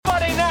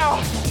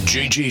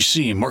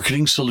JJC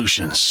Marketing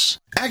Solutions.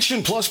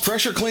 Action Plus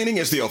Pressure Cleaning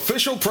is the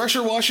official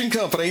pressure washing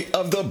company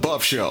of The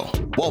Buff Show.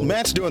 While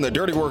Matt's doing the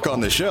dirty work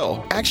on the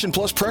show, Action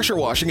Plus Pressure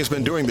Washing has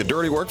been doing the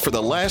dirty work for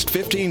the last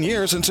 15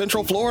 years in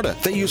Central Florida.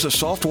 They use a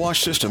soft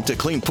wash system to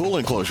clean pool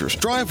enclosures,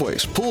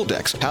 driveways, pool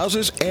decks,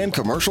 houses, and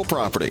commercial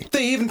property.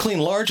 They even clean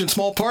large and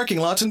small parking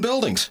lots and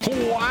buildings.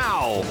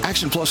 Wow!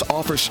 Action Plus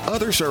offers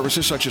other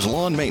services such as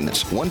lawn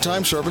maintenance,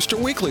 one-time service to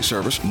weekly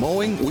service,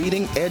 mowing,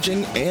 weeding,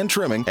 edging, and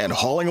trimming, and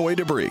hauling away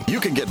debris. You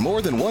can get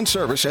more than one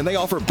service, and they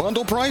offer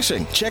bundle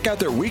pricing. Check out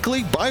their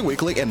weekly,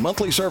 bi-weekly, and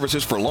monthly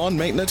services for lawn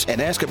maintenance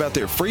and ask about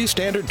their free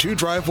standard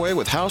 2-driveway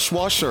with house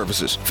wash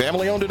services.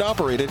 Family owned and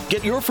operated.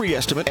 Get your free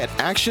estimate at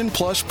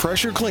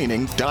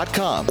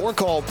actionpluspressurecleaning.com or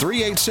call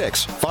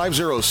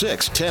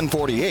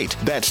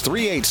 386-506-1048. That's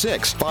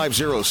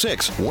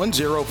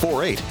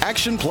 386-506-1048.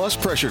 Action Plus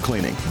Pressure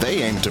Cleaning.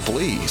 They aim to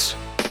please.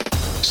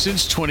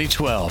 Since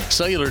 2012,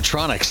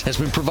 Cellulartronics has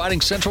been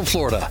providing Central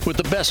Florida with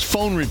the best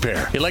phone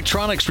repair,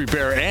 electronics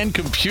repair, and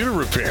computer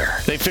repair.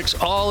 They fix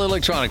all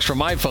electronics from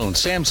iPhone,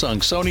 Samsung,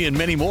 Sony, and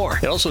many more.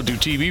 They also do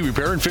TV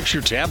repair and fix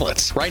your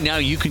tablets. Right now,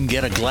 you can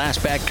get a glass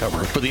back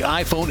cover for the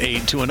iPhone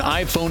 8 to an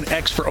iPhone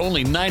X for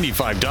only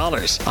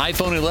 $95.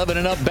 iPhone 11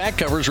 and up back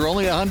covers are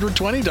only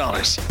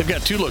 $120. They've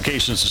got 2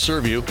 locations to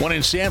serve you, one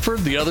in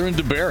Sanford, the other in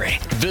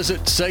DeBerry. Visit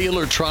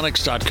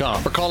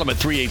Cellulartronics.com or call them at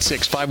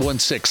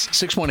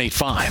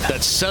 386-516-6185.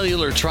 That's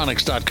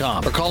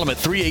Cellulartronics.com or call them at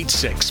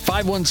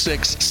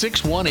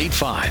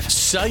 386-516-6185.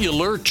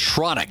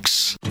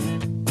 Cellulartronics.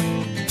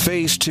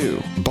 Phase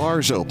 2.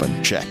 Bars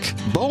open. Check.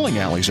 Bowling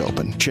alleys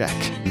open. Check.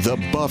 The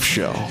Buff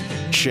Show.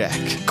 Check.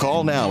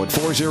 Call now at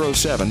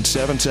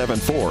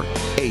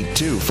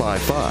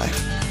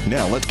 407-774-8255.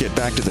 Now let's get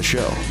back to the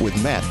show with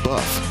Matt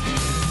Buff.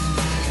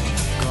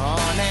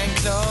 Gone and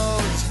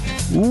closed.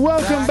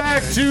 Welcome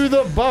back to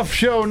the Buff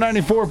Show,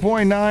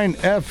 94.9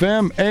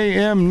 FM,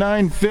 AM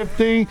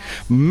 950.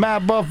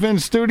 Matt Buff in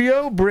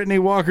studio. Brittany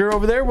Walker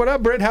over there. What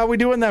up, Britt? How we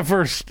doing that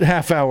first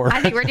half hour?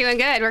 I think we're doing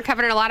good. We're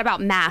covering a lot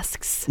about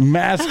masks.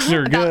 Masks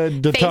are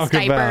good to talk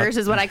about. Face diapers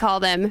is what I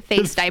call them.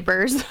 Face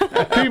diapers.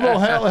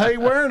 People hate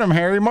wearing them.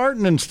 Harry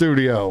Martin in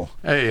studio.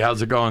 Hey,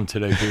 how's it going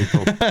today,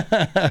 people?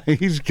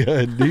 He's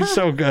good. He's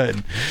so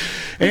good.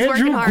 He's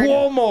Andrew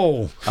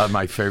Cuomo.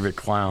 My favorite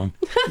clown.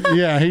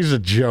 Yeah, he's a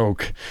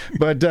joke.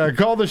 But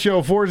call the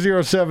show,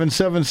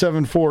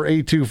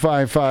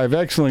 407-774-8255.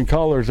 Excellent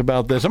callers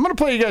about this. I'm going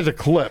to play you guys a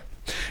clip.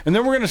 And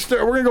then we're going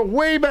to go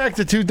way back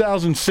to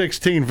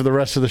 2016 for the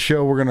rest of the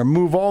show. We're going to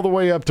move all the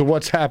way up to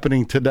what's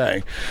happening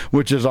today,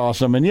 which is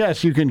awesome. And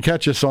yes, you can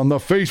catch us on the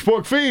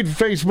Facebook feed,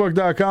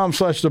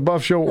 facebook.com/The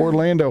Buff Show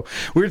Orlando.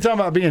 We were talking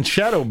about being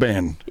shadow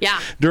banned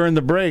during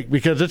the break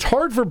because it's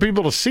hard for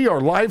people to see our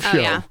live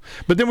show. Yeah.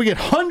 But then we get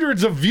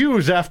hundreds of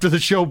views after the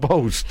show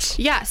posts.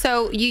 Yeah,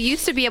 so you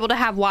used to be able to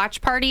have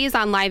watch parties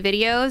on live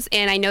videos,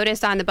 and I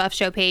noticed on the Buff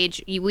Show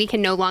page, we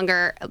can no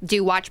longer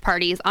do watch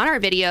parties on our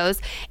videos.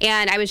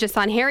 And I was just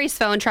on Harry's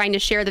phone trying to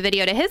share the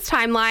video to his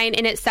timeline,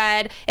 and it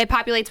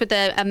populates with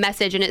a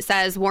message, and it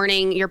says,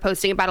 warning, you're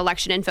posting about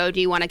election info.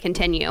 Do you want to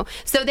continue?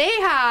 So they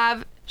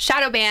have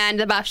shadow banned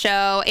the Buff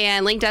Show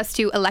and linked us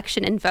to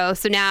election info.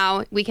 So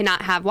now we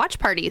cannot have watch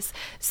parties.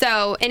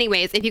 So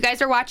anyways, if you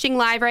guys are watching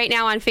live right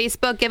now on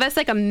Facebook, give us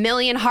like 1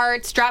 million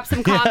hearts, drop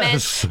some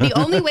comments. Yes. The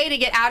only way to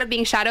get out of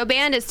being shadow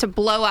banned is to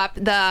blow up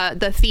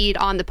the feed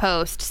on the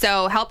post.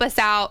 So help us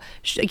out.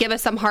 Give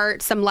us some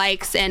hearts, some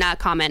likes, and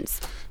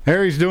comments.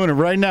 Harry's doing it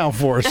right now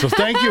for us. So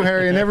thank you,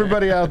 Harry, and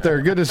everybody out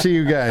there. Good to see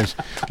you guys.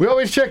 We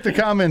always check the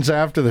comments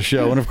after the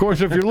show. And, of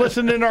course, if you're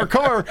listening in our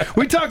car,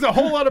 we talked a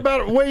whole lot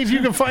about ways you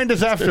can find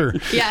us after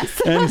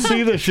and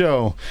see the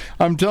show.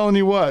 I'm telling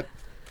you what.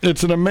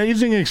 It's an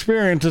amazing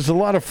experience. It's a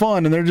lot of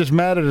fun, and they're just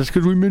mad at us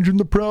because we mentioned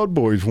the Proud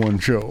Boys one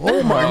show.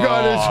 Oh, my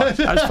God.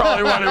 That's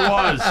probably what it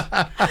was.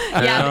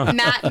 Yeah,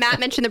 Matt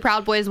mentioned the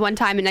Proud Boys one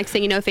time, and next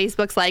thing you know,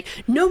 Facebook's like,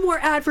 no more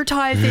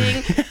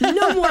advertising,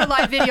 no more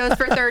live videos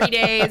for 30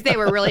 days. They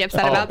were really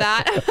upset about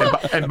that.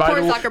 And by Poor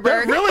the way,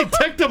 Zuckerberg. That really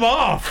ticked them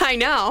off. I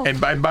know. And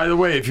by the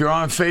way, if you're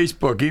on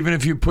Facebook, even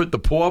if you put the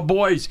Poor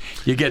Boys,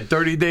 you get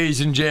 30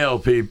 days in jail,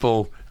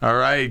 people. All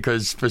right,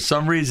 because for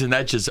some reason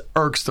that just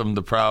irks them,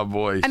 the Proud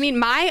Boys. I mean,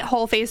 my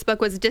whole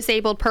Facebook was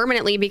disabled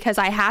permanently because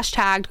I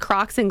hashtagged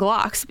Crocs and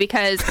Glocks.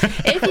 Because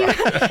if you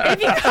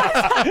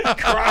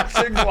Crocs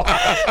and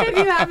Glocks. If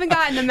you haven't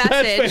gotten the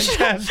message, that's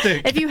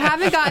fantastic. If you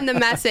haven't gotten the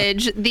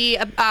message, the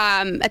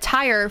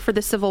attire for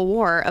the Civil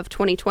War of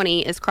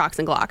 2020 is Crocs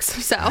and Glocks.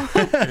 So,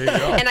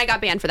 and I got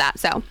banned for that.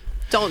 So,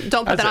 don't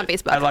put that on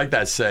Facebook. I like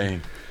that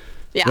saying.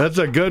 Yeah. That's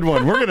a good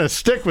one. We're going to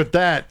stick with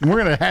that.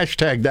 We're going to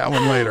hashtag that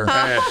one later.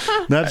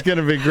 That's going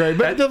to be great.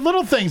 But the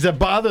little things that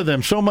bother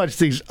them so much,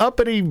 these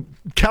uppity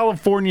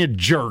California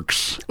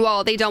jerks.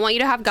 Well, they don't want you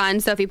to have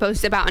guns. So if you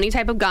post about any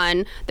type of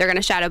gun, they're going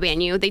to shadow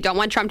ban you. They don't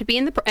want Trump to be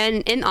in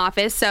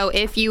office. So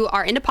if you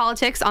are into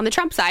politics on the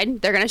Trump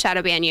side, they're going to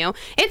shadow ban you.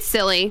 It's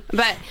silly.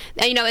 But,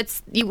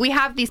 we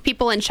have these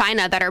people in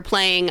China that are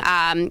playing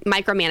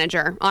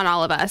micromanager on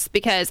all of us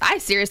because I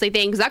seriously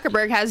think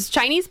Zuckerberg has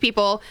Chinese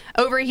people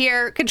over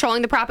here controlling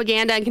controlling the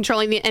propaganda and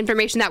controlling the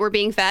information that we're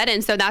being fed,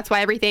 and so that's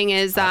why everything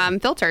is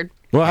filtered.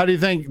 Well, how do you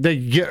think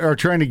they are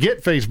trying to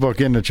get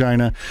Facebook into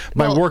China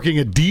by working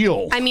a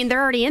deal? I mean,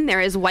 they're already in there.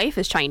 His wife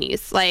is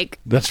Chinese.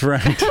 That's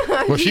right.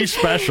 Well, she's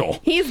special.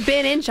 He's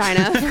been in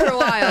China for a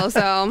while,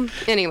 so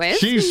anyways.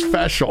 She's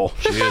special.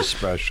 She is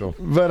special.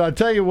 But I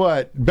tell you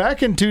what,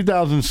 back in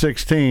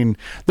 2016,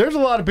 there's a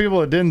lot of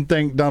people that didn't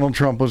think Donald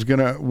Trump was going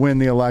to win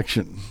the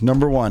election,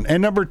 number one.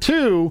 And number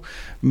two,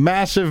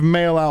 massive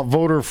mail-out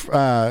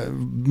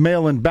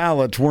mail-in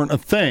ballots weren't a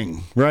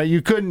thing, right?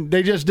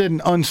 They just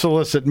didn't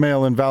unsolicit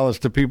mail-in ballots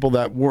to people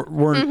that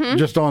weren't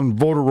just on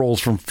voter rolls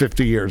from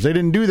 50 years. They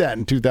didn't do that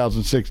in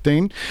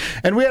 2016.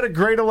 And we had a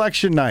great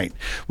election night.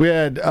 We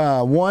had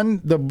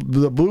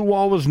the blue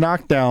wall was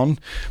knocked down.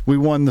 We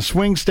won the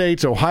swing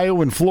states,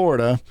 Ohio and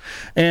Florida.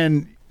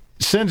 And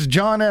since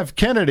John F.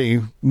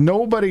 Kennedy,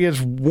 nobody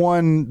has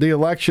won the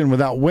election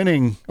without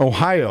winning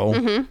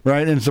Ohio,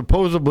 right? And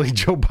supposedly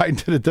Joe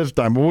Biden did it this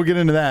time, but we'll get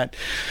into that.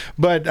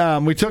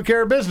 But we took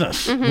care of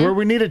business where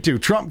we needed to.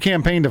 Trump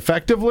campaigned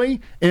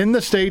effectively in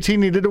the states he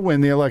needed to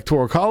win the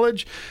Electoral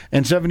College,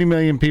 and 70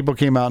 million people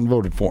came out and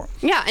voted for him.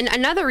 Yeah, and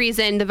another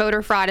reason the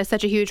voter fraud is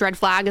such a huge red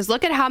flag is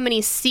look at how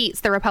many seats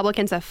the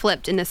Republicans have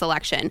flipped in this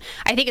election.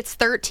 I think it's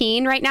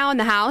 13 right now in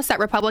the House that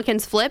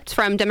Republicans flipped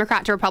from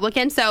Democrat to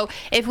Republican. So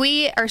if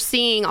we are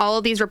seeing all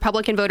of these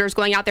Republican voters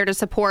going out there to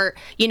support,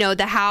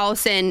 the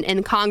House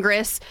and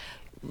Congress,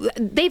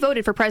 they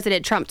voted for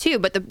President Trump too,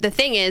 but the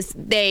thing is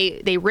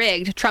they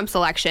rigged Trump's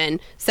election.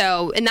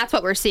 So, and that's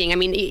what we're seeing. I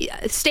mean,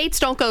 states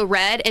don't go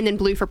red and then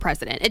blue for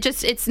president. It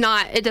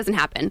doesn't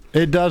happen.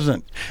 It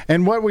doesn't.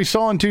 And what we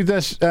saw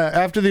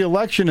after the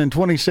election in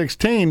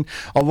 2016,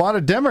 a lot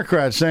of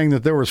Democrats saying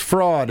that there was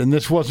fraud and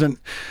this wasn't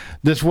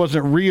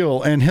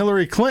real. And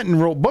Hillary Clinton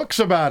wrote books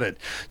about it,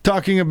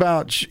 talking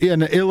about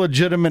an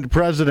illegitimate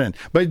president.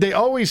 But they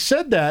always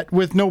said that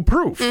with no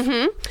proof.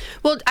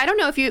 Well, I don't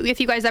know if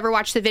you guys ever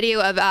watched the video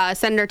of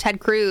Senator Ted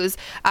Cruz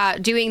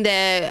doing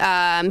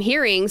the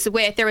hearings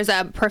there was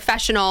a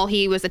professional.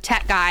 He was a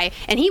tech guy,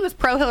 and he was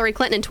pro Hillary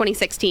Clinton in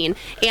 2016.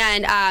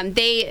 And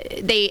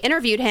they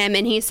interviewed him,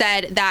 and he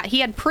said that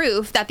he had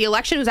proof that the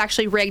election was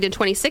actually rigged in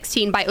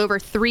 2016 by over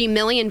 3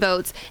 million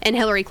votes in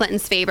Hillary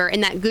Clinton's favor,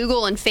 and that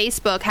Google and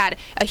Facebook had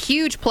a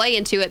huge play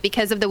into it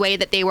because of the way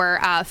that they were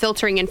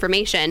filtering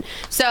information.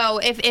 So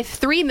if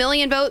 3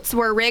 million votes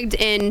were rigged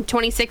in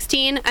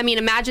 2016, I mean,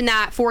 imagine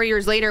that 4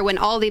 years later when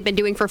all they've been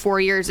doing for 4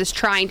 years is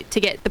trying to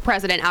get the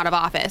president out of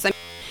office. I mean,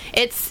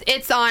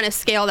 it's on a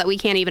scale that we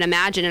can't even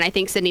imagine, and I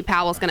think Sidney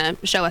Powell's going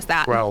to show us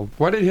that. Well,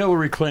 what did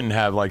Hillary Clinton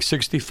have, like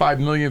 65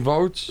 million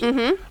votes?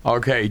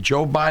 Okay,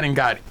 Joe Biden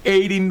got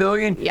 80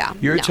 million? Yeah.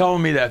 You're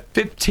telling me that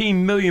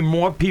 15 million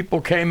more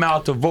people came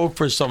out to vote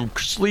for some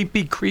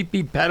sleepy,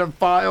 creepy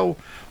pedophile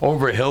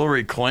over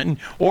Hillary Clinton?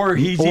 Or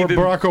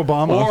Barack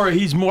Obama. Or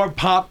he's more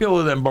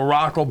popular than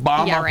Barack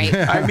Obama? Yeah, right.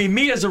 I mean,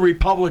 me as a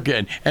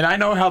Republican, and I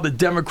know how the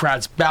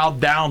Democrats bowed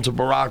down to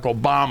Barack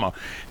Obama,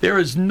 there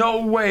is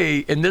no way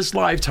in this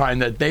lifetime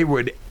that they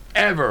would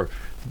ever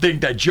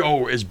think that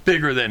Joe is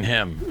bigger than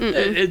him.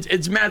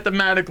 It's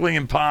mathematically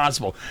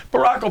impossible.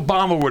 Barack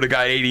Obama would have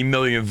got 80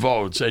 million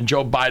votes, and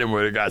Joe Biden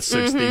would have got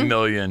 60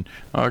 million.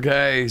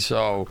 Okay,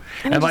 so,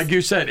 and like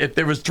you said, if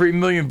there was 3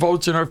 million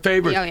votes in her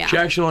favor, she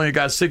actually only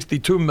got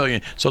 62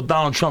 million. So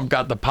Donald Trump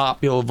got the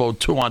popular vote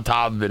too on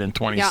top of it in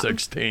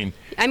 2016.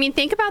 I mean,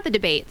 think about the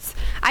debates.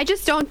 I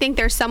just don't think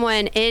there's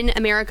someone in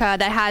America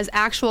that has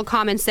actual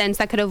common sense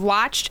that could have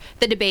watched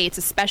the debates,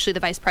 especially the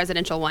vice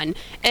presidential one,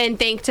 and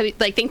think to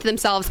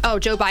themselves, "Oh,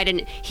 Joe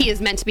Biden, he is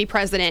meant to be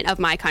president of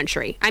my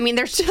country." I mean,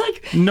 there's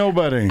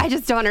nobody. I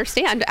just don't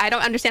understand. I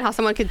don't understand how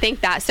someone could think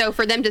that. So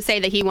for them to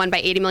say that he won by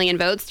 80 million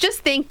votes,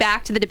 just think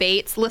back to the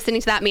debates, listening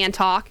to that man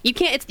talk. You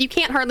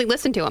can't hardly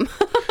listen to him.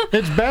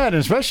 It's bad,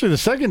 especially the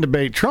second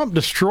debate. Trump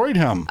destroyed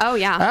him. Oh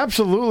yeah,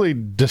 absolutely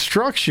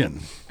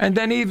destruction. And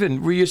then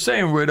even, were you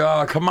saying with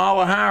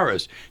Kamala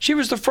Harris, she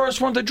was the first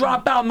one to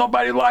drop out.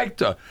 Nobody liked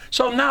her.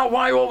 So now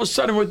why all of a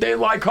sudden would they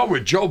like her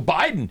with Joe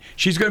Biden?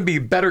 She's going to be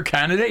a better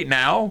candidate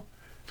now?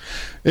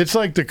 It's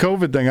like the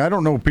COVID thing. I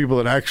don't know people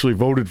that actually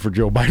voted for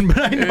Joe Biden, but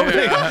I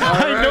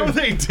know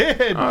they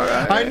did.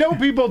 Right. I know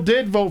people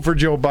did vote for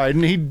Joe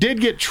Biden. He did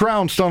get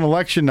trounced on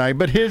election night,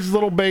 but his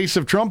little base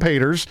of Trump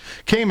haters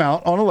came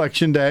out on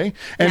election day.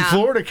 And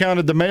Florida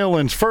counted the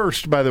mail-ins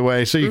first, by the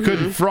way, so you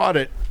couldn't fraud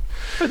it.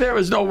 But there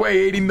was no way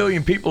 80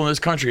 million people in this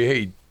country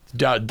hate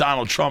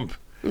Donald Trump.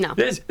 No.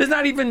 There's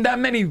not even that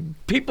many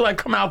people that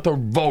come out to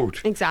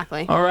vote.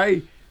 Exactly. All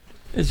right?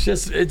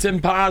 It's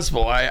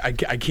impossible. I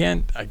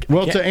can't.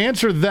 To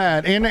answer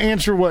that and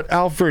answer what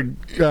Alfred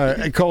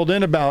called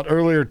in about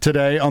earlier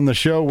today on the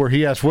show, where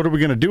he asked, what are we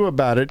going to do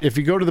about it? If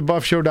you go to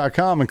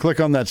thebuffshow.com and click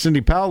on that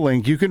Cindy Powell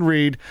link, you can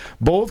read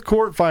both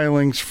court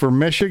filings for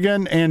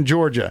Michigan and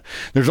Georgia.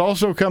 There's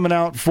also coming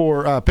out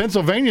for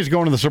Pennsylvania's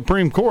going to the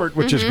Supreme Court,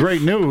 which is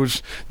great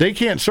news. They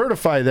can't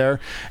certify there.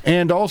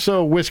 And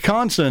also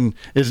Wisconsin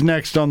is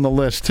next on the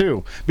list,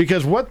 too.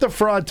 Because what the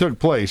fraud took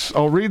place,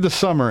 I'll read the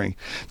summary.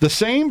 The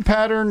same pattern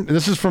pattern,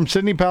 this is from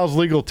Sidney Powell's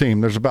legal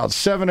team. There's about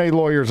 7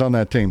 lawyers on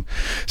that team.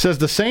 Says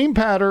the same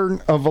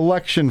pattern of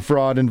election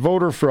fraud and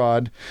voter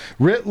fraud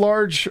writ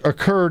large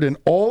occurred in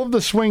all of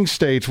the swing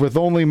states with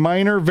only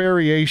minor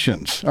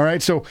variations. All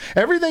right, so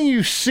everything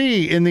you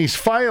see in these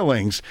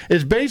filings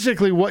is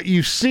basically what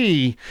you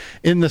see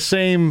in the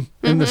same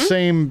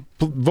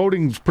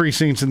voting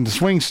precincts in the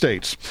swing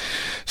states.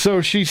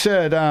 So she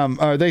said,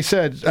 they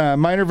said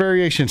minor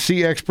variations.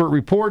 See expert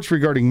reports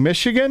regarding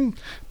Michigan,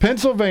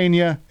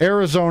 Pennsylvania,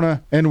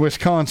 Arizona, and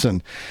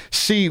Wisconsin.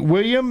 See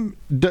William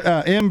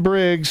M.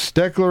 Briggs'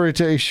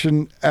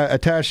 declaration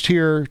attached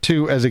here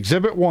to as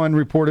Exhibit 1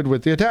 reported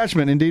with the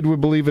attachment. Indeed, we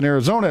believe in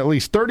Arizona at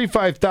least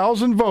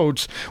 35,000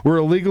 votes were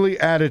illegally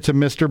added to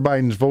Mr.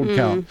 Biden's vote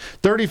count.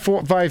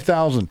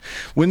 35,000.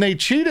 When they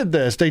cheated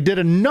this, they did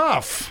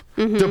enough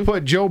to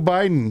put Joe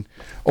Biden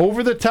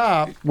over the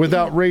top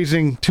without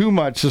raising too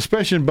much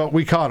suspicion, but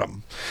we caught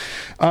him.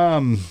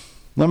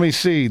 Let me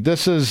see.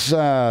 This is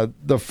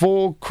the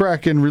full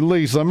Kraken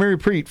release. Let me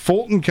repeat.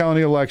 Fulton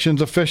County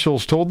elections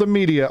officials told the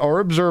media or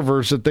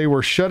observers that they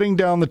were shutting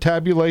down the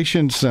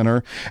tabulation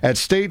center at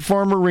State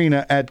Farm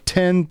Arena at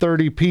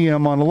 10:30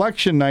 p.m. on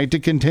election night to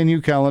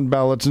continue counting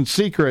ballots in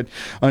secret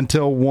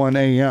until 1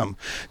 a.m.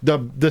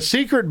 The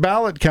secret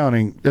ballot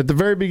counting, at the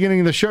very beginning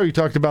of the show, you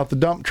talked about the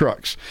dump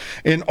trucks.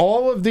 In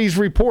all of these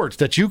reports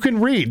that you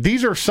can read,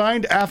 these are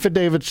signed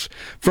affidavits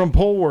from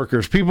poll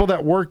workers, people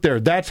that work there.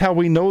 That's how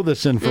we know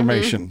this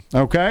information.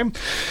 Okay,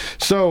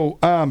 so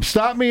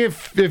stop me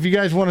if you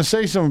guys want to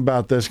say something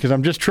about this, because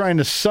I'm just trying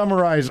to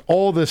summarize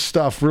all this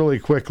stuff really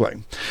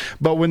quickly.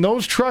 But when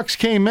those trucks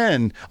came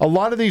in, a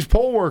lot of these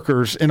poll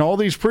workers in all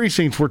these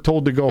precincts were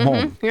told to go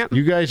home. Yep.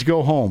 You guys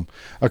go home.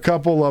 A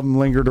couple of them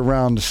lingered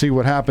around to see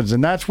what happens,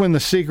 and that's when the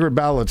secret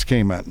ballots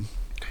came in.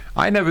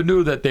 I never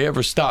knew that they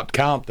ever stopped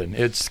counting.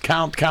 It's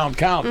count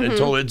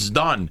until it's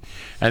done,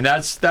 and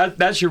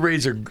that should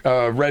raise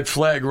a red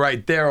flag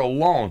right there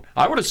alone.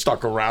 I would have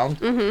stuck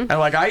around, and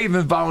like I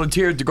even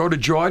volunteered to go to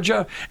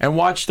Georgia and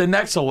watch the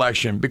next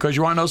election, because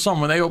you want to know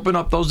something? When they open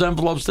up those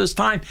envelopes this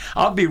time,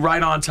 I'll be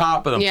right on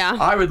top of them. Yeah.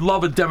 I would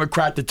love a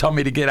Democrat to tell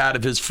me to get out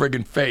of his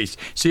friggin' face.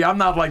 See, I'm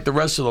not like the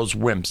rest of those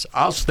wimps.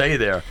 I'll stay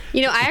there.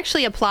 You know, I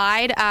actually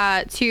applied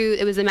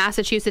it was a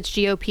Massachusetts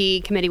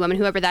GOP committee woman,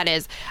 whoever that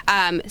is,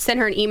 sent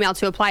her an email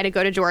to apply to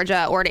go to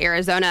Georgia or to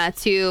Arizona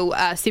to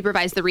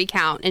supervise the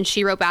recount. And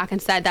she wrote back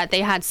and said that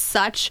they had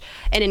such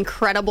an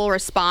incredible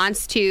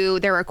response to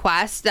their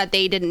request that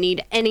they didn't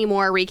need any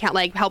more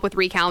help with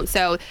recount.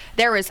 So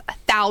there was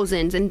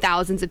thousands and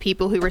thousands of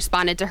people who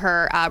responded to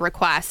her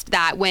request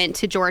that went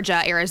to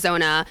Georgia,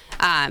 Arizona,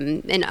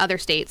 and other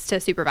states to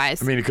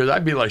supervise. I mean, because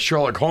I'd be like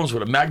Sherlock Holmes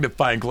with a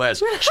magnifying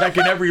glass,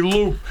 checking every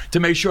loop to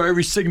make sure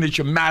every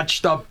signature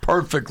matched up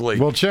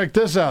perfectly. Well, check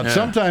this out. Yeah.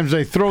 Sometimes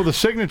they throw the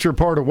signature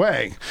part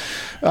away.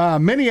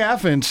 Many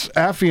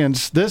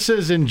affiants, this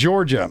is in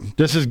Georgia.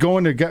 This is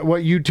going to get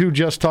what you two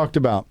just talked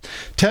about.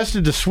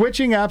 Tested to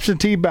switching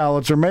absentee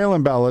ballots or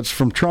mail-in ballots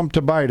from Trump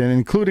to Biden,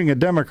 including a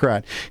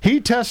Democrat. He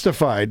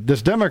testified,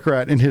 this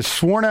Democrat, in his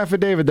sworn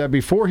affidavit that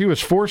before he was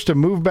forced to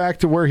move back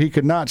to where he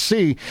could not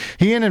see,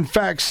 he had in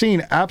fact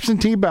seen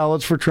absentee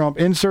ballots for Trump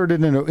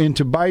inserted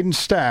into Biden's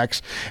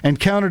stacks and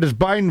counted as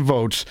Biden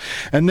votes.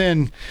 And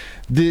then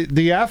the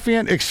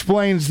affiant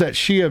explains that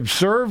she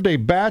observed a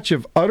batch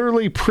of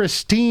utterly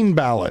pristine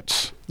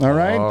ballots. All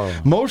right. Oh.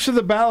 Most of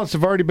the ballots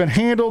have already been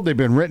handled. They've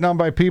been written on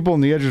by people,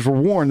 and the edges were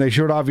worn. They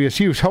showed obvious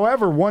use.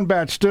 However, one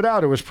batch stood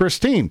out. It was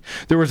pristine.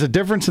 There was a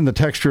difference in the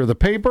texture of the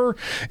paper.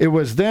 It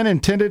was then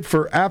intended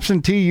for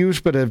absentee use,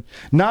 but had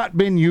not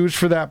been used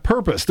for that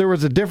purpose. There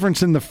was a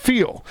difference in the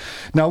feel.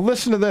 Now,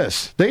 listen to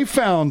this. They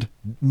found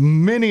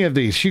many of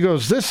these. She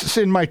goes, "This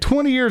in my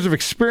 20 years of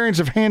experience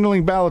of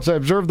handling ballots, I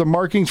observed the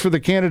markings for the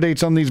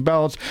candidates on these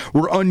ballots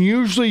were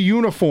unusually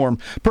uniform,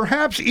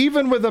 perhaps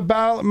even with a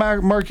ballot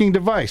marking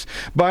device.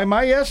 By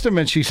my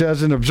estimate," she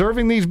says, "in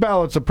observing these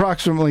ballots,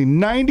 approximately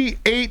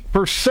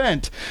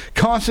 98%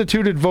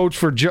 constituted votes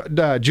for Joe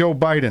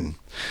Biden.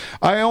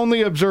 I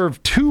only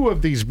observed 2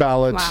 of these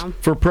ballots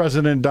for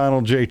President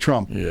Donald J.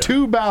 Trump. Yeah.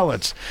 2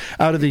 ballots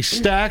out of these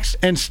stacks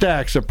and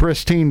stacks of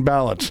pristine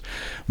ballots."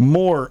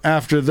 More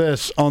after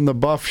this on the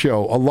Buff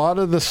Show. A lot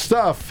of the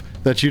stuff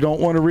that you don't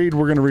want to read,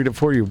 we're going to read it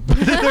for you.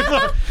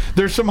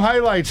 There's some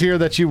highlights here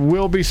that you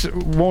will be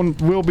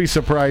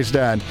surprised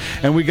at,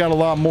 and we got a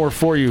lot more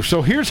for you.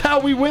 So here's how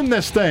we win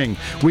this thing.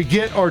 We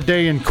get our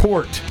day in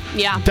court.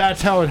 Yeah.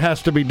 That's how it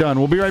has to be done.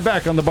 We'll be right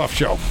back on the Buff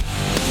Show.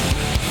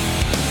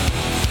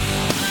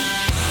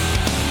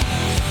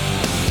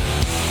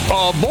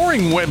 A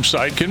boring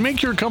website can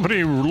make your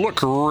company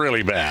look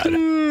really bad.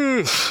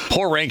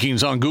 Poor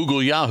rankings on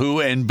Google, Yahoo,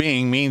 and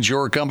Bing means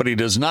your company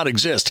does not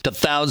exist to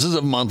thousands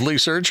of monthly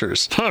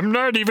searchers. I'm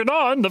not even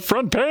on the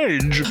front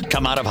page.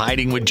 Come out of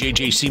hiding with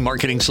JJC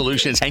Marketing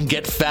Solutions and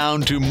get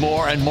found to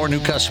more and more new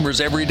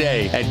customers every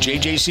day. At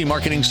JJC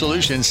Marketing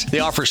Solutions, they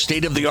offer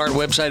state-of-the-art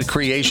website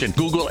creation,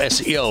 Google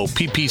SEO,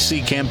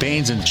 PPC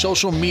campaigns, and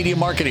social media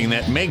marketing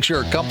that makes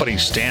your company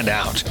stand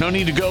out. No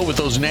need to go with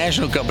those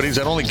national companies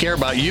that only care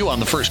about you on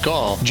the first Just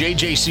call.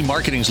 JJC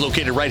Marketing is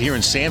located right here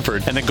in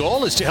Sanford, and the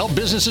goal is to help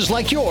businesses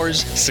like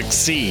yours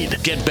succeed.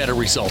 Get better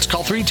results.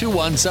 Call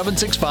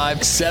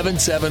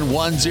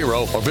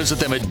 321-765-7710 or visit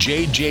them at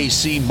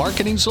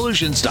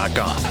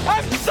jjcmarketingsolutions.com.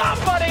 I'm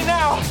somebody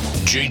now!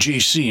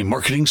 JJC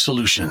Marketing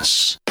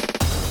Solutions.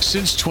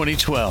 Since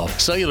 2012,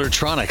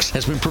 Cellulartronics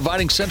has been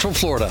providing Central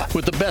Florida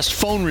with the best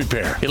phone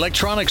repair,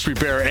 electronics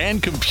repair,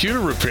 and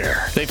computer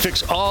repair. They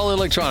fix all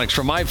electronics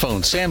from iPhone,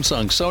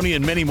 Samsung, Sony,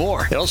 and many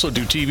more. They also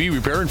do TV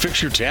repair and fix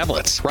your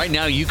tablets. Right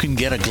now, you can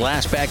get a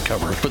glass back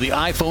cover for the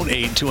iPhone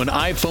 8 to an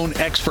iPhone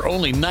X for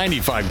only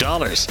 $95.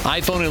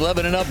 iPhone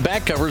 11 and up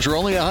back covers are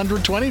only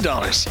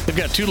 $120. They've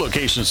got 2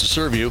 locations to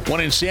serve you,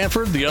 one in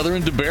Sanford, the other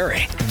in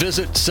DeBerry.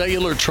 Visit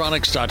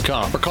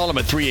Cellulartronics.com or call them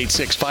at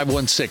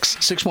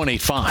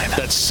 386-516-6185.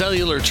 That's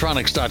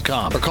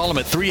Cellulartronics.com or call them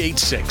at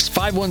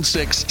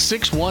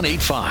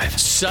 386-516-6185.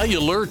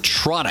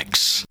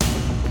 Cellulartronics.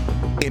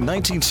 In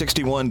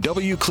 1961,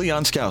 W.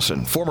 Cleon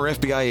Skousen, former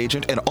FBI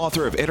agent and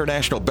author of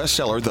international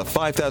bestseller The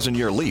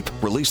 5,000-Year Leap,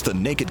 released The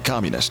Naked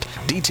Communist,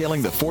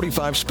 detailing the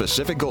 45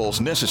 specific goals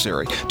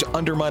necessary to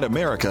undermine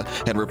America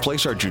and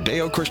replace our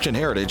Judeo-Christian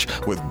heritage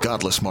with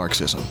godless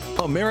Marxism.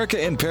 America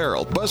in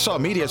Peril, Buzzsaw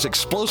Media's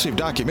explosive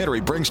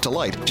documentary brings to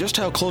light just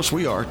how close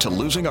we are to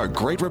losing our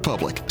great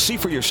republic. See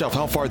for yourself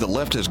how far the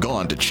left has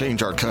gone to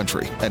change our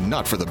country, and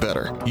not for the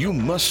better. You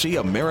must see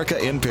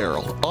America in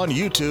Peril on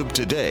YouTube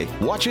today.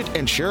 Watch it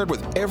and share it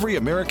with every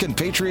American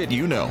patriot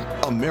you know.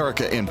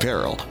 America in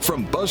Peril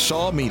from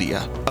Buzzsaw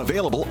Media.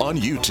 Available on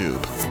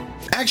YouTube.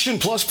 Action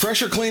Plus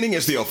Pressure Cleaning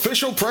is the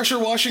official pressure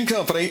washing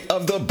company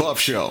of The Buff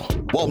Show.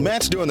 While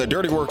Matt's doing the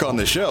dirty work on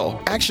the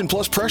show, Action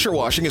Plus Pressure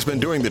Washing has been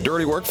doing the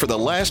dirty work for the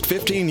last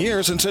 15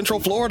 years in Central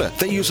Florida.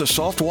 They use a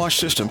soft wash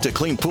system to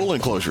clean pool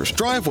enclosures,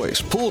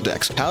 driveways, pool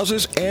decks,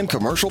 houses, and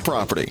commercial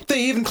property.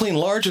 They even clean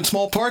large and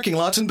small parking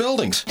lots and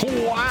buildings.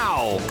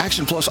 Wow!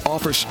 Action Plus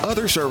offers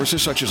other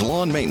services such as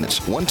lawn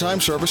maintenance, one-time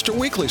service to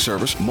weekly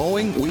service,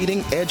 mowing,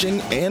 weeding,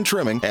 edging, and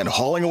trimming, and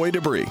hauling away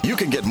debris. You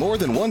can get more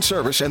than one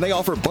service, and they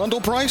offer bundle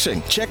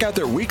pricing. Check out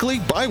their weekly,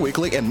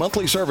 bi-weekly, and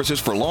monthly services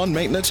for lawn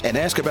maintenance and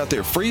ask about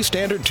their free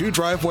standard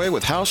 2-driveway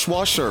with house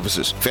wash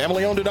services.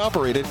 Family owned and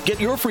operated. Get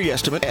your free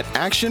estimate at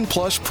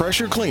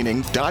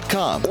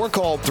actionpluspressurecleaning.com or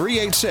call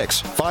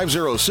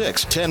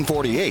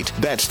 386-506-1048.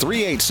 That's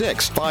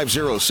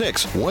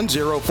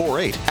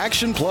 386-506-1048.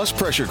 Action Plus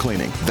Pressure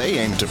Cleaning. They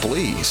aim to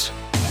please.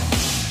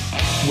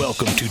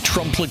 Welcome to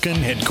Trumplican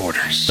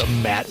Headquarters, the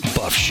Matt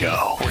Buff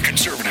Show, where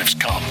conservatives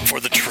come for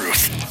the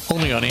truth.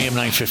 Only on AM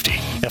 950,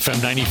 FM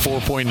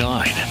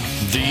 94.9.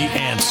 The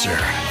Answer.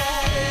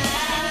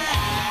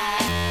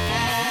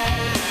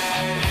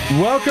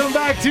 Welcome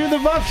back to the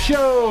Buff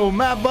Show.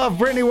 Matt Buff,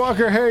 Brittany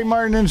Walker, Harry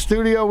Martin in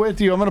studio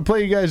with you. I'm going to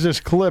play you guys this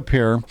clip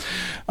here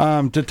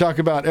to talk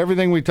about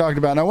everything we talked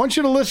about. And I want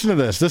you to listen to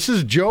this. This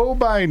is Joe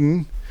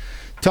Biden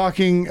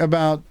talking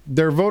about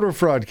their voter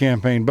fraud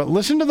campaign, but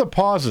listen to the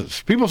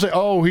pauses. People say,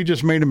 oh, he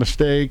just made a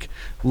mistake.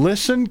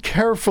 Listen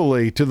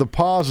carefully to the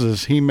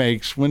pauses he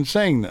makes when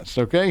saying this.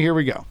 Okay, here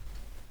we go.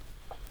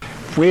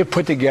 We have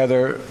put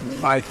together,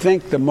 I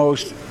think, the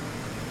most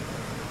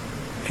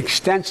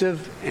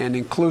extensive and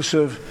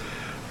inclusive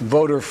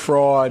voter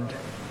fraud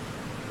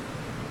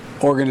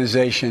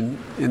organization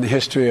in the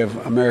history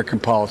of American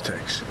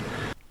politics.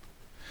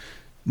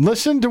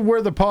 Listen to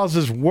where the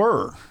pauses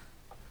were.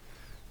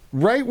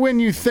 Right when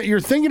you're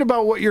thinking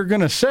about what you're going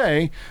to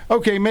say,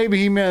 okay, maybe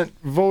he meant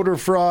voter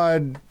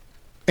fraud,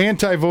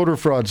 anti-voter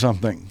fraud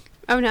something.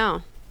 Oh,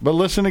 no. But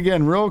listen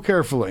again real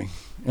carefully,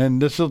 and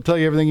this will tell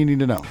you everything you need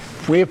to know.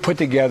 We have put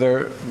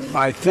together,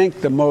 I think,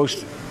 the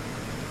most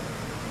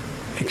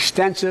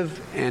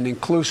extensive and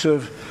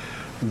inclusive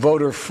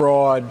voter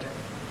fraud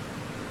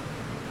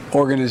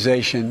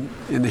organization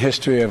in the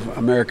history of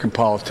American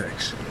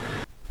politics.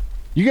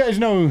 You guys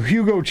know who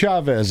Hugo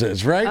Chavez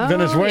is, right? Oh,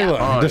 Venezuela.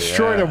 yeah.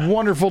 Destroyed a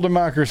wonderful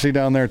democracy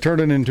down there,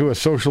 turned it into a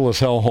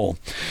socialist hellhole.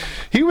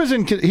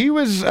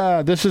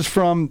 This is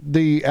from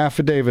the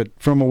affidavit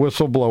from a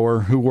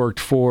whistleblower who worked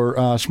for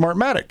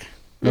Smartmatic.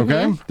 Okay?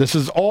 Mm-hmm. This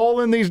is all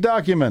in these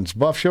documents.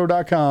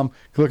 Buffshow.com.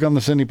 Click on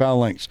the Cindy Powell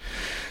links.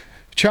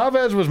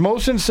 Chavez was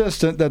most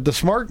insistent that the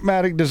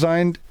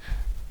Smartmatic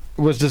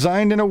was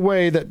designed in a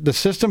way that the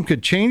system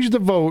could change the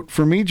vote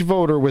from each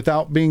voter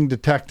without being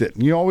detected.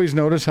 You always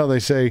notice how they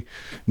say,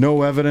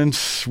 no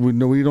evidence,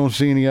 we don't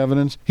see any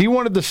evidence. He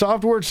wanted the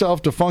software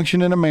itself to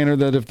function in a manner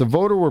that if the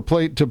voter were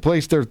to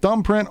place their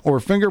thumbprint or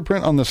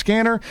fingerprint on the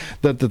scanner,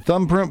 that the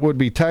thumbprint would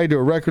be tied to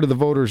a record of the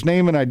voter's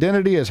name and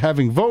identity as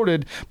having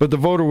voted, but the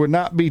voter would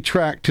not be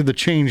tracked to the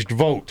changed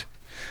vote.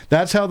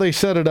 That's how they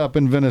set it up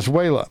in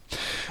Venezuela.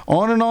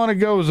 On and on it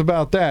goes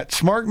about that.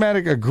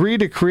 Smartmatic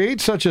agreed to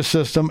create such a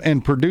system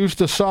and produce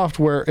the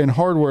software and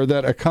hardware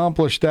that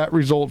accomplished that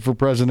result for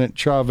President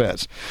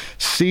Chavez.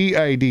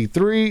 CID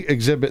 3,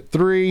 Exhibit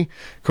 3,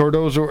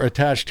 Cardozo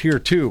attached here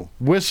too.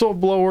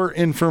 Whistleblower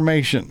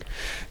information.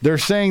 They're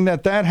saying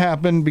that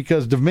happened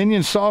because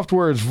Dominion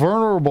software is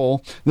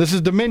vulnerable, this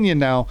is Dominion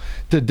now,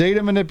 to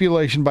data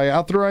manipulation by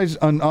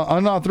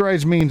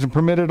unauthorized means and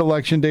permitted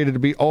election data to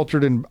be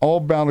altered in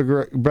all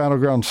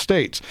battleground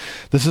states.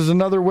 This is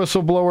another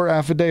whistleblower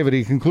affidavit.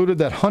 He concluded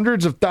that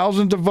hundreds of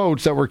thousands of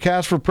votes that were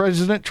cast for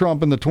President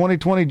Trump in the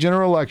 2020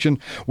 general election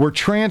were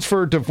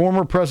transferred to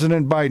former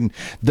President Biden.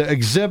 The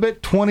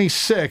Exhibit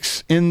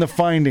 26 in the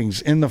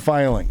findings, in the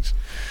filings.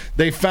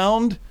 They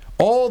found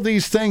all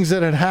these things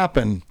that had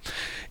happened,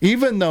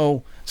 even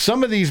though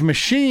some of these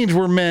machines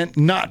were meant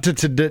not to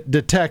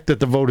detect that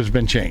the vote has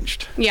been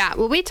changed. Yeah,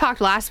 well, we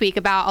talked last week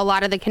about a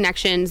lot of the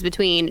connections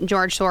between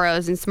George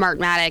Soros and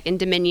Smartmatic and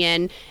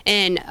Dominion,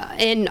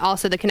 and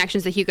also the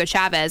connections to Hugo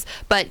Chavez.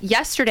 But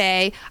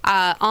yesterday,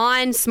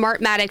 on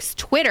Smartmatic's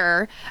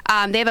Twitter,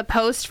 they have a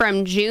post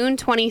from June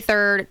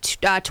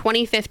 23rd,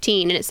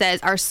 2015, and it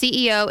says, "Our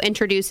CEO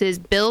introduces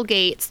Bill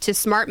Gates to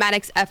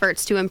Smartmatic's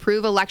efforts to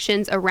improve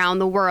elections around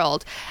the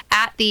world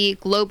at the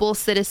Global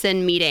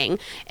Citizen meeting."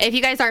 If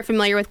you guys aren't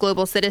familiar with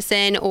Global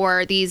Citizen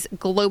or these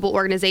global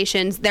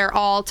organizations, they're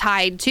all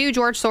tied to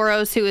George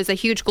Soros, who is a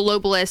huge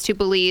globalist who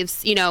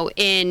believes,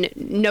 in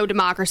no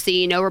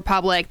democracy, no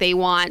republic. They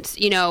want,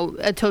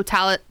 a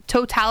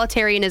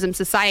totalitarianism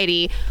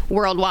society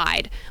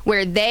worldwide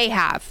where they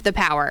have the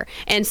power.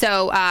 And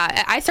so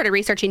I started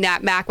researching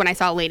that back when I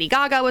saw Lady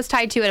Gaga was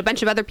tied to it, a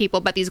bunch of other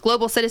people. But these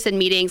Global Citizen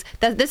meetings,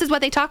 this is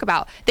what they talk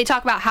about. They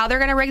talk about how they're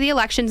going to rig the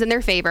elections in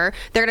their favor.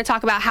 They're going to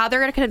talk about how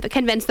they're going to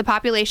convince the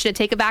population to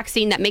take a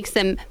vaccine that makes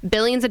them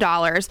billions of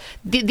dollars.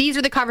 These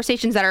are the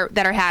conversations that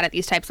are had at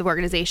these types of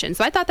organizations.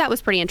 So I thought that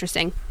was pretty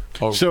interesting.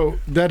 Oh. So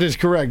that is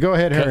correct. Go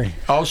ahead, Harry.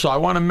 Also, I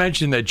want to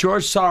mention that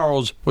George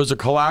Soros was a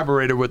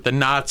collaborator with the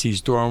Nazis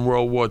during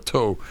World War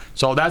II.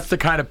 So that's the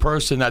kind of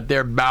person that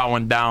they're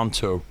bowing down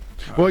to.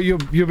 Well, you'll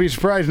be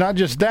surprised. Not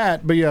just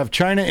that, but you have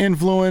China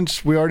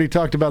influence. We already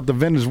talked about the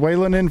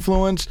Venezuelan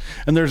influence,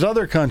 and there's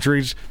other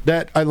countries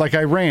that, like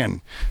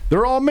Iran.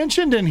 They're all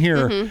mentioned in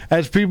here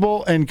as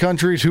people and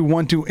countries who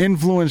want to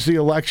influence the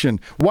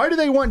election. Why do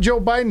they want Joe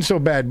Biden so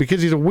bad?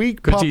 Because he's a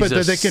weak puppet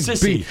that they can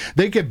beat.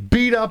 They could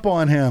beat up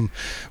on him.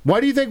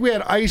 Why do you think we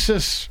had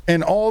ISIS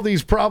and all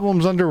these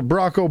problems under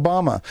Barack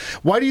Obama?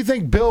 Why do you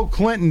think Bill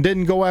Clinton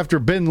didn't go after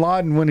bin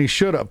Laden when he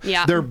should have?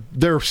 Yeah.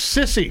 They're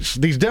sissies.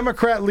 These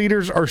Democrat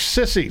leaders are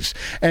sissies,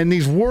 and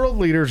these world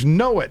leaders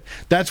know it.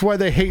 That's why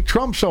they hate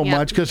Trump so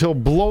much, because he'll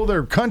blow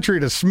their country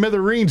to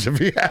smithereens if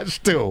he has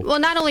to. Well,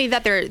 not only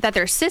that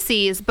they're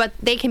sissies, but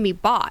they can be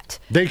bought.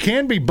 They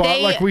can be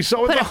bought, like we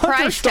saw with the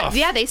Hunter stuff.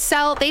 They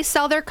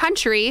sell their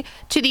country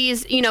to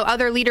these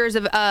other leaders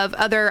of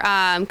other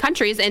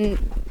countries, and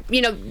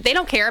they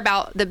don't care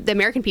about the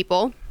American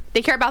people.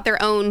 They care about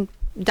their own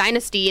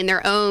dynasty and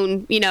their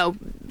own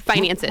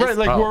finances. Right,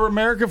 like we're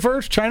America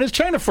first, China's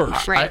China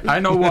first. Right. I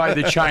know why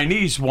the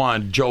Chinese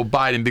want Joe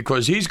Biden,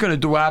 because he's going to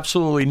do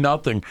absolutely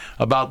nothing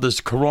about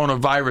this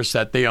coronavirus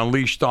that they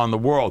unleashed on the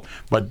world.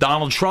 But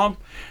Donald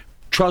Trump,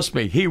 trust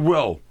me, he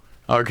will.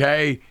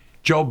 Okay?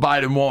 Joe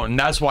Biden won't, and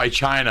that's why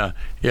China,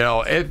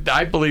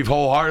 I believe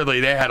wholeheartedly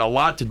they had a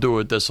lot to do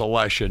with this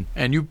election.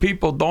 And you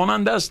people don't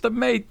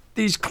underestimate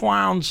these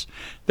clowns.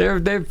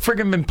 They've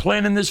friggin' been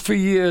planning this for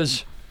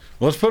years.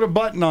 Let's put a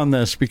button on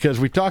this, because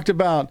we talked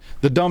about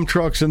the dump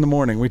trucks in the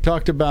morning. We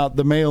talked about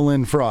the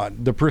mail-in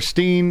fraud, the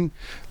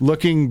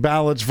pristine-looking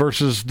ballots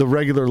versus the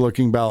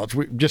regular-looking ballots.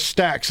 Just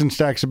stacks and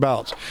stacks of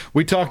ballots.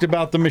 We talked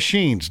about the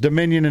machines,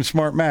 Dominion and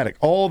Smartmatic.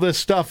 All this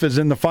stuff is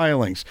in the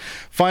filings.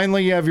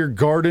 Finally, you have your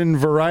garden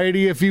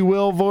variety, if you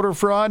will, voter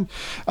fraud.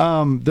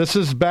 This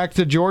is back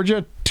to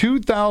Georgia.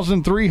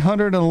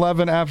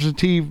 2,311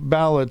 absentee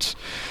ballots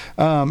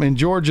in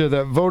Georgia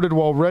that voted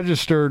while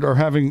registered or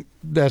having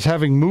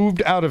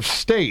moved out of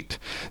state.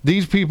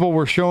 These people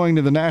were showing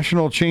to the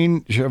National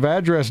Change of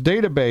Address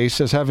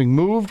database as having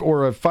moved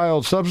or have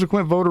filed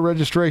subsequent voter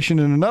registration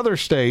in another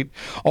state,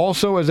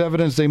 also as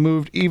evidence they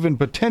moved, even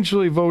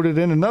potentially voted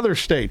in another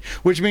state,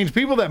 which means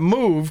people that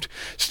moved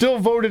still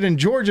voted in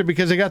Georgia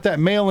because they got that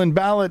mail-in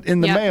ballot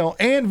in the mail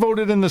and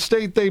voted in the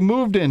state they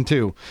moved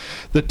into.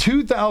 The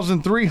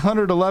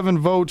 2,311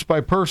 votes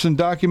by person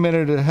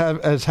documented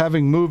as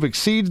having moved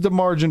exceeds the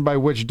margin by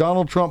which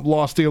Donald Trump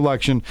lost the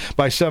election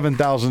by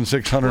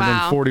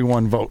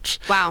 7,641 votes.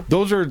 Wow.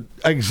 Those are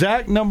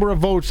exact number of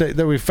votes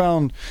that we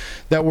found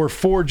that were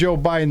for Joe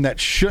Biden that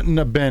shouldn't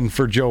have been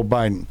for Joe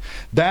Biden.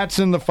 That's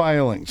in the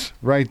filings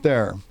right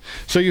there.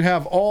 So you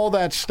have all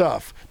that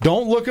stuff.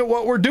 Don't look at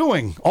what we're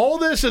doing. All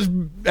this is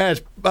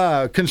as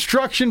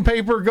construction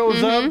paper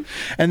goes up,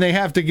 and they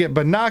have to get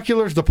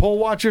binoculars. The poll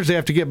watchers, they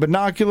have to get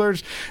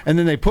binoculars, and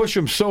then they push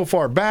them so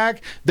far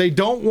back. They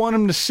don't want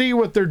them to see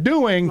what they're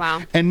doing.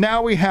 Wow. And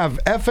now we have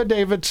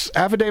affidavits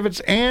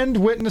and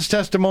witness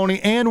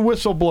testimony and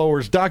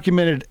whistleblowers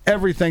documented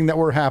everything that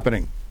were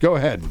happening. Go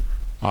ahead.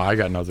 Oh, I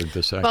got nothing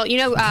to say. Well,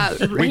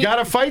 We got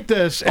to fight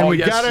this, and we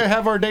yes. got to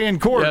have our day in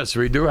court. Yes,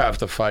 we do have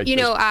to fight this.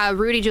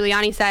 Rudy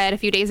Giuliani said a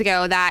few days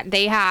ago that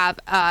they have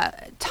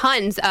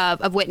tons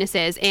of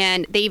witnesses,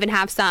 and they even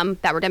have some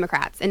that were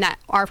Democrats and that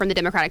are from the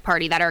Democratic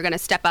Party that are going to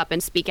step up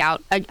and speak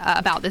out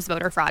about this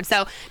voter fraud.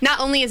 So not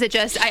only is it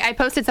just, I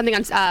posted something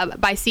on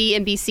by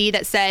CNBC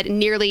that said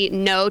nearly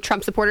no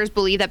Trump supporters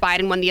believe that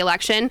Biden won the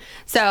election.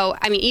 So,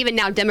 I mean, even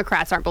now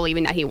Democrats aren't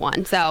believing that he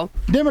won. So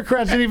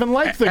Democrats didn't even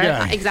like the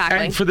guy.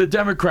 Exactly. And for the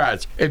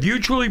Democrats, if you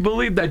truly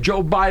believe that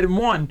Joe Biden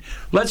won,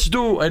 let's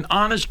do an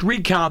honest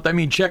recount. I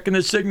mean, checking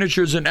the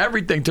signatures and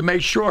everything to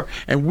make sure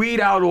and weed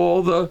out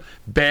all the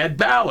bad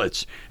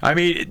ballots. I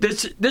mean,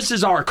 this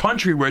is our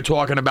country we're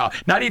talking about.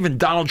 Not even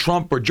Donald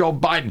Trump or Joe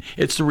Biden.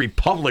 It's the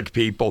Republic,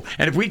 people.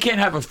 And if we can't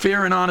have a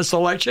fair and honest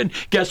election,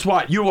 guess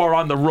what? You are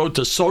on the road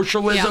to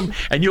socialism,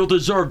 and you'll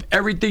deserve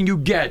everything you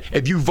get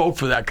if you vote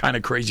for that kind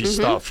of crazy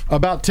stuff.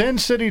 About 10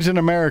 cities in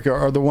America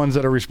are the ones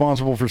that are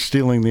responsible for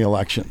stealing the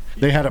election.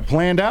 They had it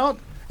planned out,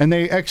 and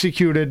they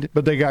executed,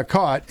 but they got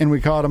caught, and we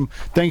caught them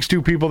thanks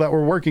to people that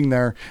were working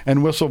there and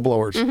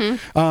whistleblowers.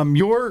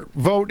 Your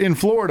vote in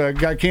Florida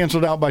got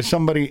canceled out by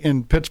somebody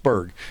in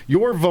Pittsburgh.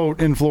 Your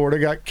vote in Florida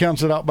got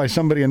canceled out by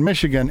somebody in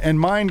Michigan, and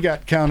mine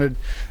got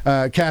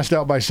cast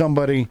out by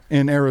somebody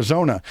in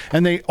Arizona.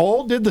 And they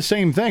all did the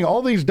same thing.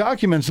 All these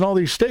documents in all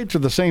these states are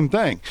the same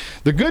thing.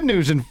 The good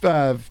news in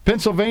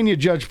Pennsylvania,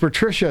 Judge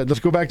Patricia, let's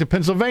go back to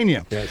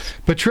Pennsylvania. Yes.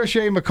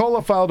 Patricia A.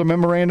 McCullough filed a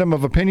memorandum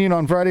of opinion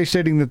on Friday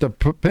stating that the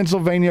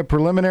Pennsylvania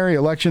preliminary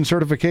election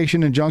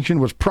certification injunction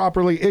was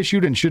properly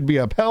issued and should be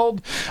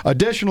upheld.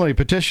 Additionally,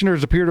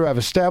 petitioners appear to have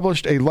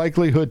established a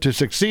likelihood to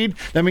succeed.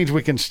 That means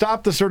we can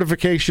stop the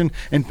certification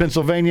in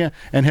Pennsylvania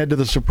and head to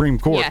the Supreme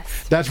Court.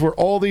 Yes. That's where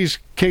all these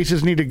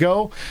cases need to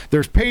go.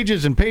 There's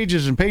pages and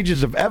pages and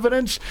pages of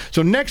evidence.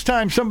 So next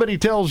time somebody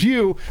tells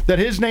you that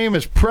his name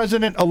is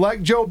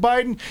President-elect Joe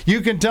Biden,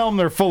 you can tell them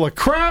they're full of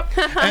crap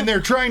and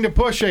they're trying to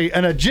push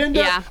an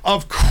agenda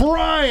of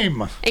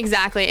crime.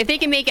 Exactly. If they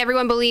can make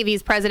everyone believe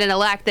he's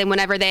president-elect, then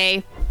whenever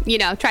they,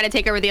 try to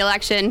take over the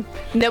election,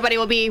 nobody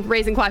will be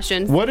raising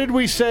questions. What did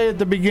we say at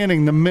the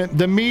beginning?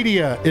 The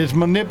media is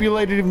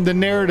manipulating the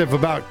narrative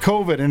about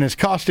COVID, and it's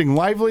costing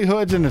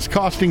livelihoods and it's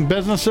costing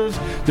businesses.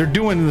 They're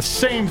doing the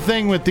same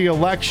thing with the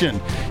election.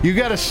 You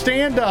got to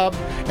stand up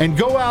and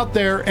go out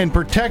there and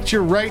protect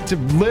your right to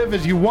live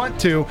as you want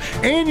to,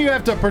 and you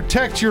have to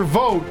protect your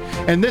vote.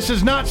 And this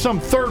is not some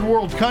third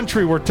world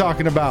country we're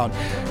talking about.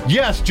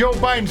 Yes, Joe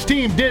Biden's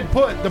team did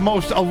put the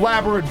most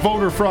elaborate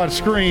voter fraud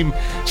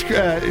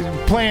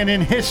plan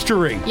in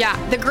history. Yeah,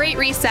 the Great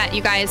Reset,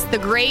 you guys. The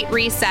Great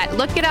Reset.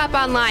 Look it up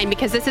online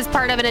because this is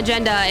part of an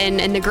agenda,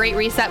 and the Great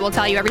Reset will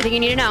tell you everything you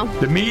need to know.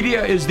 The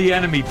media is the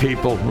enemy,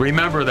 people.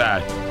 Remember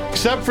that.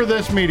 Except for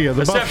this media,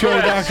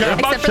 thebuffshow.com.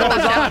 Except for the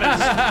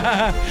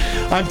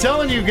Buff I'm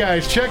telling you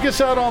guys, check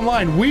us out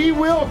online. We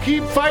will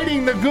keep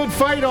fighting the good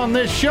fight on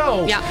this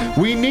show. Yeah.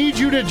 We need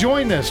you to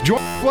join this.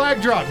 Join the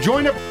flag drop.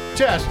 Join a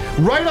protest.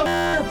 Write a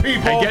letter,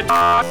 people. And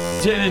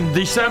get in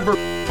December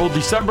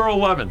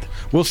 11th.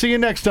 We'll see you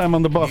next time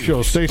on The Buff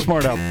Show. Stay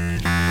smart out there.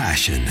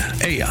 Passion.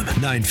 AM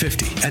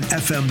 950 and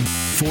FM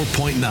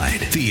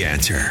 4.9. The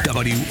Answer.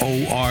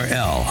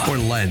 WORL.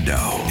 Orlando.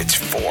 It's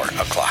 4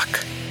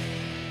 o'clock.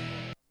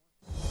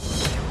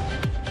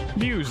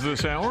 News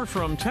this hour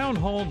from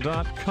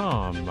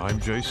townhall.com. I'm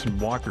Jason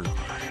Walker.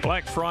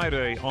 Black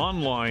Friday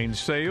online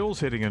sales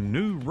hitting a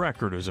new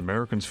record as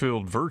Americans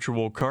filled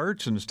virtual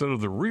carts instead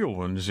of the real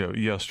ones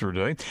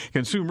yesterday.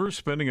 Consumers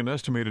spending an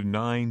estimated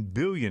 $9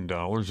 billion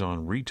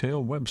on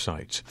retail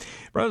websites.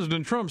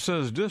 President Trump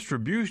says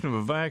distribution of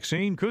a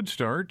vaccine could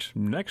start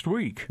next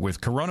week.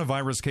 With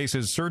coronavirus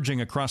cases surging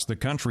across the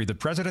country, the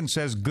president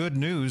says good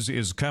news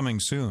is coming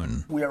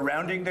soon. We are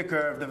rounding the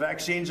curve. The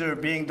vaccines are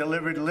being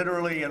delivered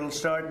literally. It'll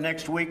start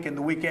next week and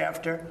the week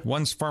after.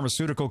 Once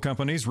pharmaceutical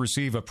companies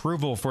receive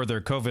approval for their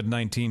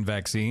COVID-19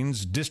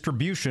 vaccines,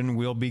 distribution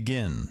will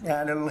begin.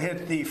 And it'll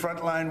hit the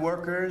frontline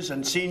workers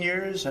and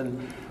seniors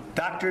and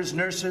doctors,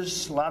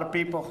 nurses, a lot of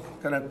people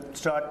going to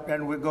start,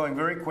 and we're going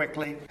very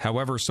quickly.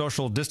 However,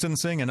 social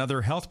distancing and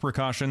other health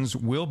precautions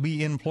will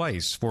be in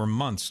place for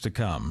months to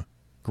come.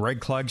 Greg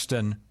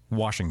Clugston,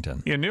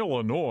 Washington. In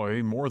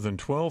Illinois, more than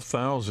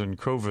 12,000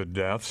 COVID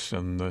deaths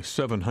and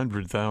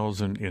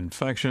 700,000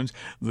 infections,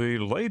 the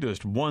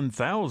latest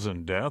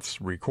 1,000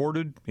 deaths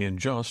recorded in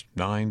just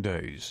 9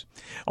 days.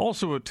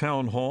 Also at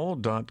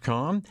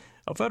townhall.com,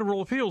 a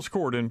federal appeals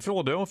court in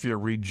Philadelphia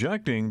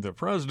rejecting the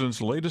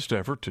president's latest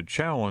effort to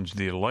challenge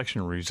the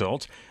election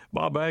results.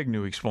 Bob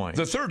Agnew explains.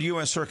 The Third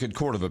U.S. Circuit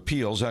Court of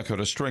Appeals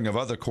echoed a string of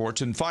other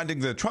courts in finding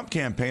the Trump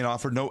campaign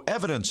offered no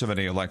evidence of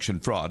any election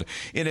fraud.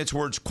 In its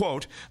words,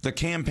 quote, the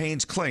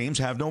campaign's claims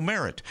have no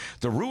merit.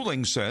 The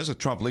ruling says the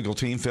Trump legal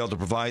team failed to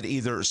provide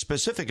either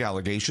specific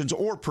allegations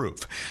or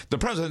proof. The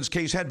president's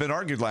case had been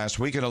argued last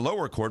week in a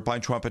lower court by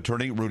Trump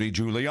attorney Rudy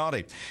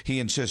Giuliani. He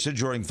insisted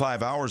during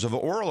 5 hours of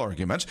oral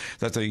arguments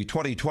that the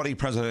 2020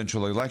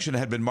 presidential election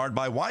had been marred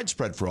by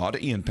widespread fraud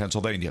in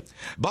Pennsylvania.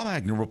 Bob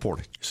Agnew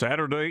reporting.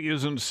 Saturday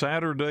isn't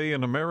Saturday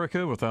in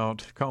America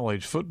without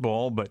college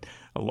football, but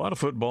a lot of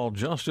football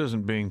just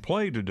isn't being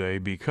played today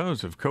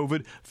because of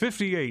COVID.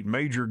 58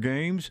 major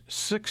games,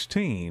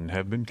 16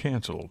 have been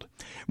canceled.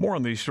 More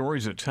on these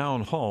stories at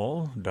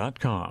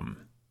townhall.com.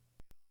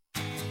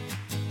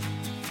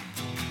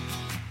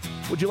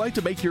 Would you like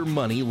to make your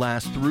money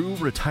last through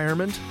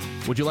retirement?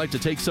 Would you like to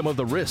take some of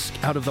the risk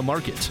out of the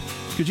market?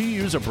 Could you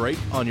use a break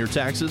on your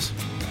taxes?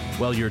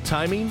 Well, your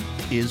timing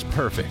is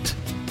perfect.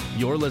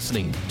 You're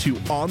listening to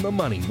On the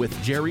Money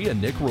with Jerry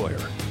and Nick Royer.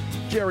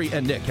 Jerry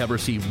and Nick have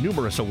received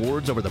numerous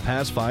awards over the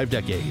past 5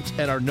 decades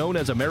and are known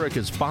as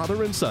America's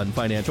father and son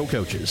financial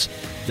coaches.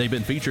 They've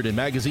been featured in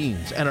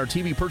magazines and are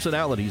TV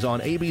personalities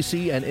on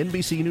ABC and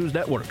NBC News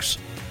networks.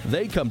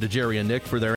 They come to Jerry and Nick for their